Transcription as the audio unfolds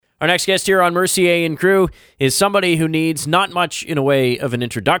Our next guest here on Mercier and Crew is somebody who needs not much in a way of an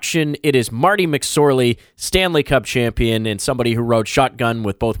introduction. It is Marty McSorley, Stanley Cup champion, and somebody who rode shotgun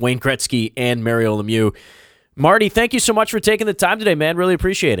with both Wayne Gretzky and Mario Lemieux. Marty, thank you so much for taking the time today, man. Really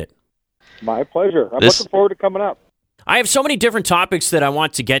appreciate it. My pleasure. I'm looking forward to coming up. I have so many different topics that I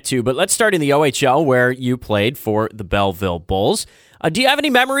want to get to, but let's start in the OHL where you played for the Belleville Bulls. Do you have any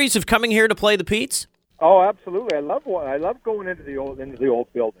memories of coming here to play the Petes? Oh, absolutely. I love going into the old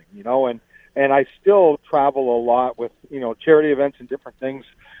building, and I still travel a lot with, charity events and different things,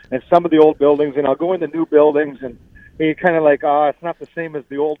 and some of the old buildings, and I'll go into new buildings, and you're kind of like, it's not the same as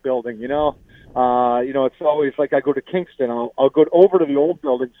the old building, it's always like I go to Kingston, I'll go over to the old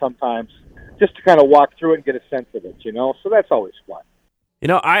building sometimes just to kind of walk through it and get a sense of it, so that's always fun.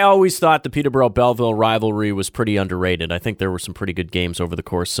 I always thought the Peterborough-Belleville rivalry was pretty underrated. I think there were some pretty good games over the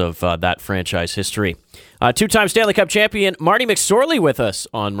course of that franchise history. Two-time Stanley Cup champion Marty McSorley with us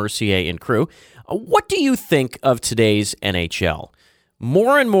on Mercier and Crew. What do you think of today's NHL?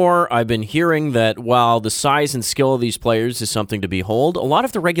 More and more, I've been hearing that while the size and skill of these players is something to behold, a lot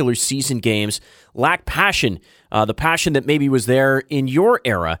of the regular season games lack passion, the passion that maybe was there in your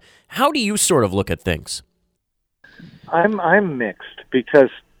era. How do you sort of look at things? I'm mixed because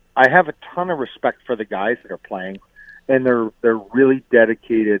I have a ton of respect for the guys that are playing, and they're really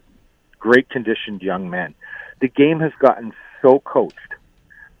dedicated, great conditioned young men. The game has gotten so coached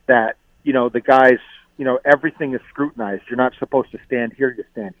that the guys, everything is scrutinized. You're not supposed to stand here; you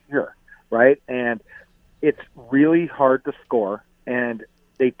stand here, right? And it's really hard to score. And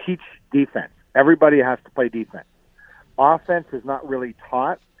they teach defense. Everybody has to play defense. Offense is not really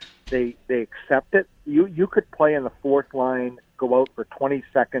taught. They accept it. You could play in the fourth line, go out for 20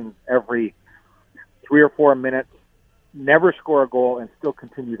 seconds every 3 or 4 minutes, never score a goal, and still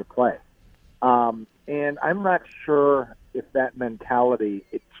continue to play. And I'm not sure if that mentality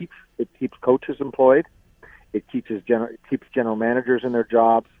it keeps coaches employed. It keeps general managers in their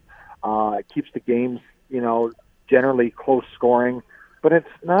jobs. It keeps the games generally close scoring, but it's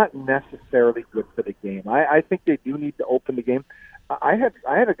not necessarily good for the game. I think they do need to open the game. I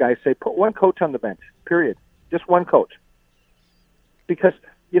had a guy say, put one coach on the bench, period. Just one coach. Because,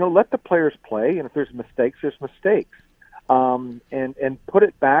 let the players play, and if there's mistakes, there's mistakes. And put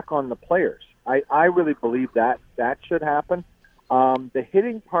it back on the players. I really believe that should happen. The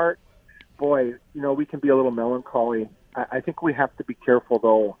hitting part, boy, we can be a little melancholy. I think we have to be careful,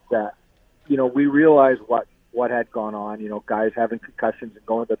 though, that, we realize what had gone on, guys having concussions and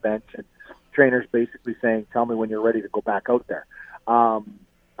going to the bench and trainers basically saying, tell me when you're ready to go back out there.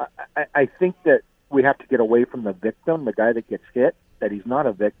 I think that we have to get away from the victim, the guy that gets hit, that he's not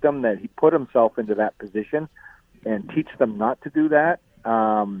a victim, that he put himself into that position, and teach them not to do that.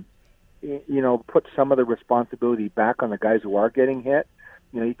 Put some of the responsibility back on the guys who are getting hit.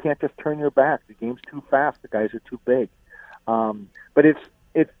 You can't just turn your back. The game's too fast. The guys are too big. But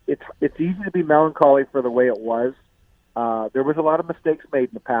it's easy to be melancholy for the way it was. There was a lot of mistakes made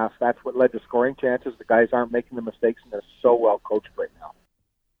in the past. That's what led to scoring chances. The guys aren't making the mistakes, and they're so well coached right now.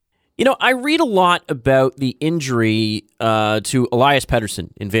 I read a lot about the injury to Elias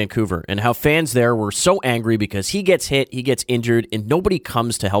Pettersson in Vancouver and how fans there were so angry because he gets hit, he gets injured, and nobody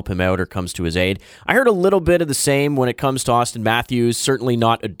comes to help him out or comes to his aid. I heard a little bit of the same when it comes to Austin Matthews. Certainly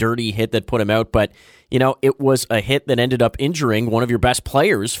not a dirty hit that put him out, but it was a hit that ended up injuring one of your best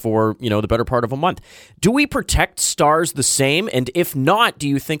players for, the better part of a month. Do we protect stars the same? And if not, do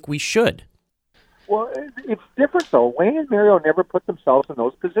you think we should? Well, it's different, though. Wayne and Mario never put themselves in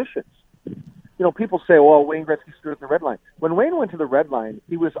those positions. People say, well, Wayne Gretzky stood at the red line. When Wayne went to the red line,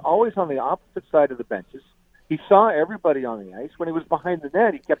 he was always on the opposite side of the benches. He saw everybody on the ice. When he was behind the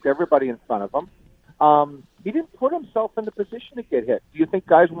net, he kept everybody in front of him. He didn't put himself in the position to get hit. Do you think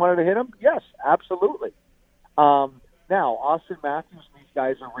guys wanted to hit him? Yes, absolutely. Now, Austin Matthews and these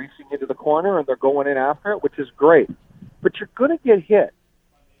guys are racing into the corner, and they're going in after it, which is great. But you're going to get hit.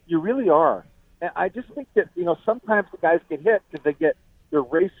 You really are. And I just think that, sometimes the guys get hit because they're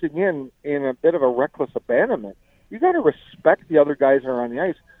racing in a bit of a reckless abandonment. You got to respect the other guys that are on the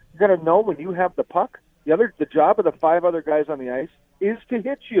ice. You got to know when you have the puck, the job of the 5 other guys on the ice is to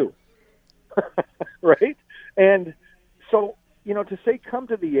hit you. Right? And so, to say come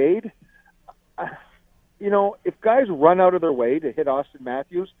to the aid, if guys run out of their way to hit Austin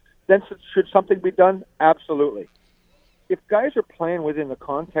Matthews, then should something be done? Absolutely. If guys are playing within the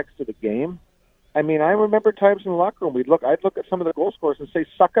context of the game, I remember times in the locker room, I'd look at some of the goal scorers and say,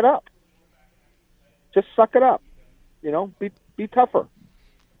 suck it up. Just suck it up. Be tougher.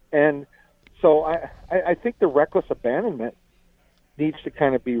 And so I think the reckless abandonment needs to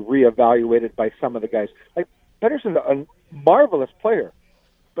kind of be reevaluated by some of the guys. Like Pettersson, a marvelous player,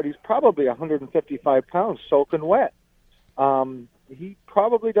 but he's probably 155 pounds soaking wet. He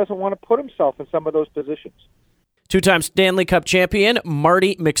probably doesn't want to put himself in some of those positions. Two-time Stanley Cup champion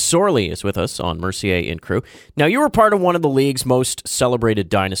Marty McSorley is with us on Mercier and Crew. Now, you were part of one of the league's most celebrated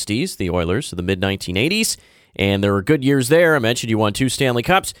dynasties, the Oilers of the mid-1980s, and there were good years there. I mentioned you won 2 Stanley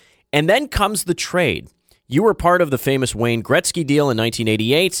Cups. And then comes the trade. You were part of the famous Wayne Gretzky deal in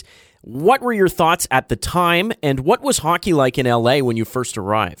 1988. What were your thoughts at the time, and what was hockey like in L.A. when you first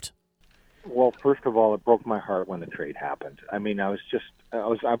arrived? Well, first of all, it broke my heart when the trade happened. I mean, I was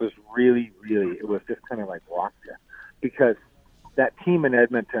really, it was just kind of like rocked there, because that team in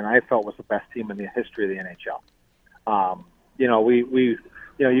Edmonton, I felt, was the best team in the history of the NHL.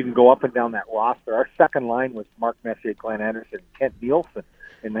 You can go up and down that roster. Our second line was Mark Messier, Glenn Anderson, Kent Nielsen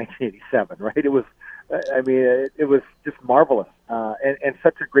in 1987, right? It was, it was just marvelous, and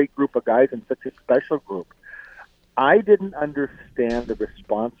such a great group of guys and such a special group. I didn't understand the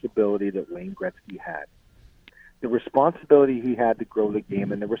responsibility that Wayne Gretzky had, the responsibility he had to grow the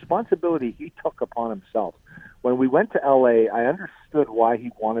game, and the responsibility he took upon himself. When we went to L.A., I understood why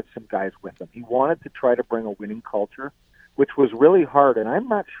he wanted some guys with him. He wanted to try to bring a winning culture, which was really hard, and I'm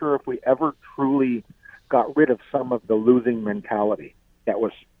not sure if we ever truly got rid of some of the losing mentality that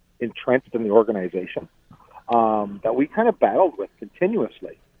was entrenched in the organization, that we kind of battled with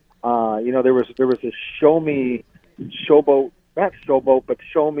continuously. There was a show me,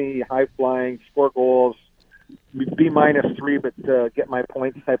 high flying, score goals, B-3, but get my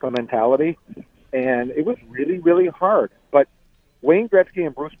points type of mentality. And it was really, really hard. But Wayne Gretzky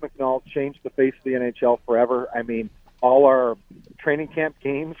and Bruce McNall changed the face of the NHL forever. I mean, all our training camp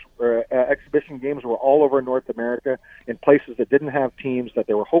games or exhibition games were all over North America in places that didn't have teams, that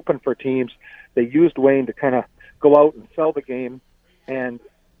they were hoping for teams. They used Wayne to kind of go out and sell the game. And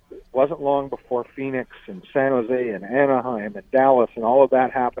it wasn't long before Phoenix and San Jose and Anaheim and Dallas and all of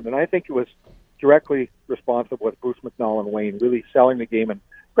that happened. And I think it was directly responsible with Bruce McNall and Wayne really selling the game, and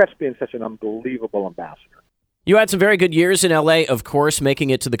Gretzky being such an unbelievable ambassador. You had some very good years in L.A., of course, making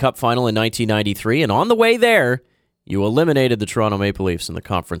it to the Cup final in 1993. And on the way there, you eliminated the Toronto Maple Leafs in the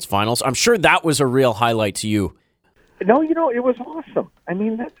conference finals. I'm sure that was a real highlight to you. No, it was awesome. I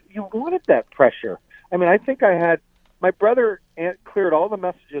mean, you wanted that pressure. I mean, I think I had my brother cleared all the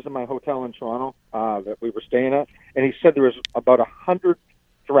messages in my hotel in Toronto that we were staying at, and he said there was about 100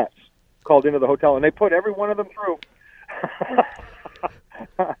 threats called into the hotel, and they put every one of them through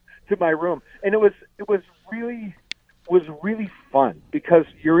to my room. And it was really fun, because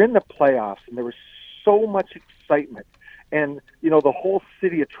you're in the playoffs, and there was so much excitement, and the whole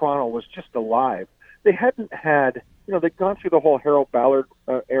city of Toronto was just alive. They hadn't had, they'd gone through the whole Harold Ballard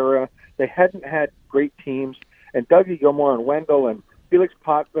era. They hadn't had great teams. And Dougie Gilmour and Wendell and Felix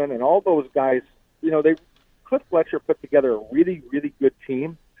Potvin and all those guys, Cliff Fletcher put together a really, really good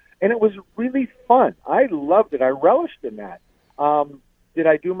team. And it was really fun. I loved it. I relished in that. Did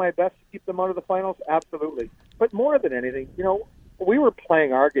I do my best to keep them out of the finals? Absolutely. But more than anything, we were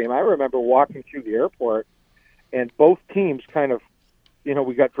playing our game. I remember walking through the airport, and both teams kind of,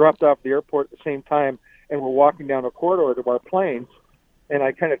 we got dropped off the airport at the same time, and we're walking down a corridor to our planes. And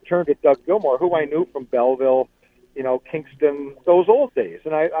I kind of turned to Doug Gilmour, who I knew from Belleville, Kingston, those old days.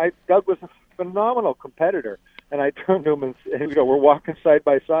 And Doug was a phenomenal competitor. And I turned to him and we're walking side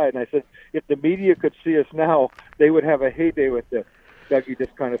by side. And I said, if the media could see us now, they would have a heyday with this. Dougie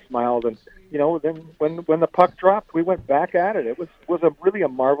just kind of smiled. And, then when the puck dropped, we went back at it. It was really a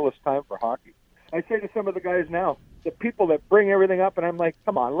marvelous time for hockey. I say to some of the guys now, the people that bring everything up, and I'm like,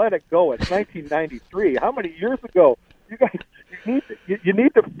 come on, let it go. It's 1993. How many years ago? You guys, you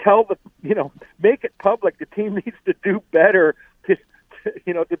need to tell make it public. The team needs to do better to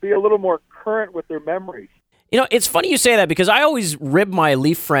be a little more current with their memories. It's funny you say that, because I always rib my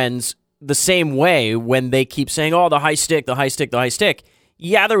Leaf friends the same way when they keep saying, oh, the high stick, the high stick, the high stick.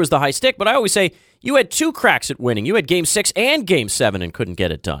 Yeah, there was the high stick, but I always say you had 2 cracks at winning. You had Game 6 and Game 7 and couldn't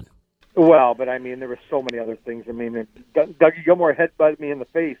get it done. Well, but I mean, there were so many other things. I mean, Dougie Gilmour headbutted me in the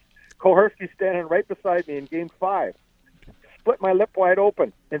face. Koharski standing right beside me in Game 5. Split my lip wide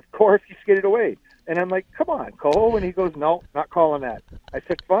open, and Koharski skated away. And I'm like, come on, Ko. And he goes, no, not calling that. I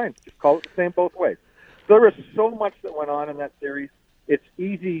said, fine, just call it the same both ways. So there was so much that went on in that series. It's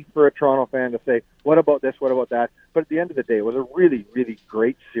easy for a Toronto fan to say, what about this, what about that? But at the end of the day, it was a really, really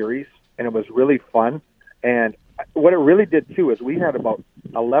great series, and it was really fun. And what it really did, too, is we had about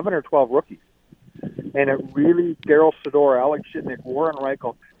 11 or 12 rookies. And it really, Daryl Sador, Alex Shitnick, Warren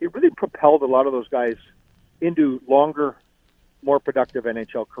Reichel, it really propelled a lot of those guys into longer, more productive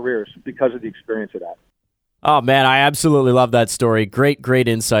NHL careers because of the experience of that. Oh, man, I absolutely love that story. Great, great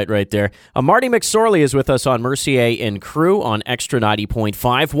insight right there. Marty McSorley is with us on Mercier and Crew on Extra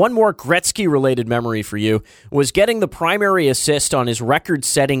 90.5. One more Gretzky-related memory for you was getting the primary assist on his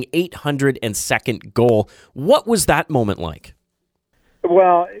record-setting 802nd goal. What was that moment like?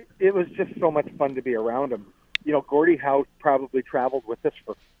 Well, it was just so much fun to be around him. You know, Gordie Howe probably traveled with us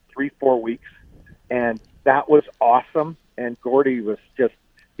for 3-4 weeks, and that was awesome. And Gordie was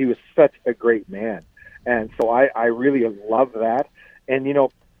he was such a great man. And so I really love that. And, you know,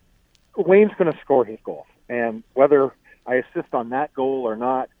 Wayne's going to score his goals. And whether I assist on that goal or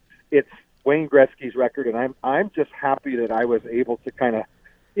not, it's Wayne Gretzky's record. And I'm just happy that I was able to kind of,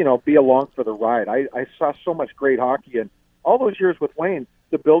 you know, be along for the ride. I saw so much great hockey. And all those years with Wayne,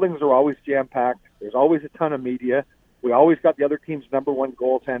 the buildings are always jam-packed. There's always a ton of media. We always got the other team's number one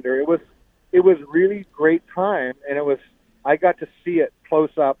goaltender. It was really great time. And I got to see it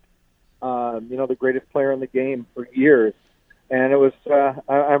close up. You know, the greatest player in the game for years. And it was,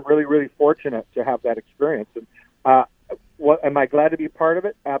 I'm really, really fortunate to have that experience. And am I glad to be part of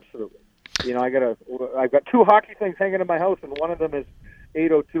it? Absolutely. You know, I've got 2 hockey things hanging in my house, and one of them is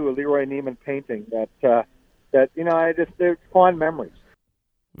 802, a Leroy Neiman painting that you know, they're fond memories.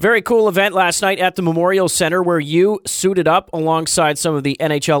 Very cool event last night at the Memorial Center where you suited up alongside some of the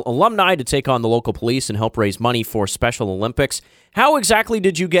NHL alumni to take on the local police and help raise money for Special Olympics. How exactly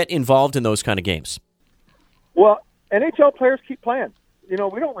did you get involved in those kind of games? Well, NHL players keep playing. You know,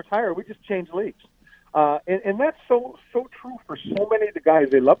 we don't retire. We just change leagues. And that's so true for so many of the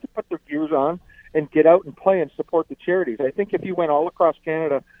guys. They love to put their gears on and get out and play and support the charities. I think if you went all across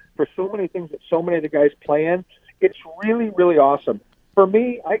Canada for so many things that so many of the guys play in, it's really, really awesome. For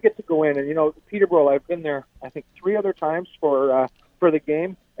me, I get to go in, and, you know, Peterborough, I've been there, I think, 3 other times for the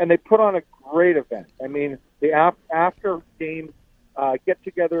game, and they put on a great event. I mean, the after-game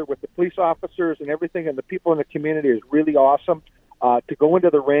get-together with the police officers and everything and the people in the community is really awesome. To go into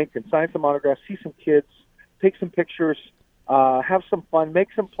the rink and sign some autographs, see some kids, take some pictures, have some fun, make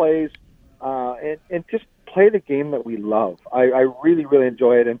some plays, and just play the game that we love. I really, really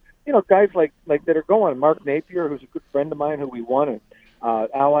enjoy it. And, you know, guys like that are going, Mark Napier, who's a good friend of mine who we won, and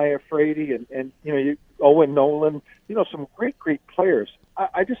Ali Afraidy, and you know, Owen Nolan, you know, some great players.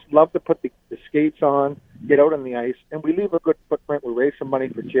 I just love to put the skates on, get out on the ice, and we leave a good footprint. We raise some money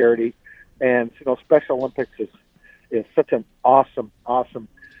for charity, and, you know, Special Olympics is such an awesome.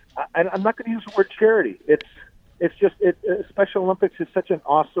 And I'm not going to use the word charity. It's just Special Olympics is such an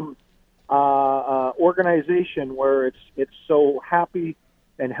awesome organization where it's so happy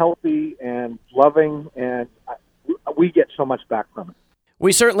and healthy and loving, and we get so much back from it.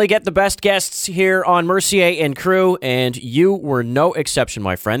 We certainly get the best guests here on Mercier and Crew, and you were no exception,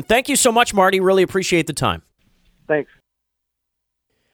 my friend. Thank you so much, Marty. Really appreciate the time. Thanks.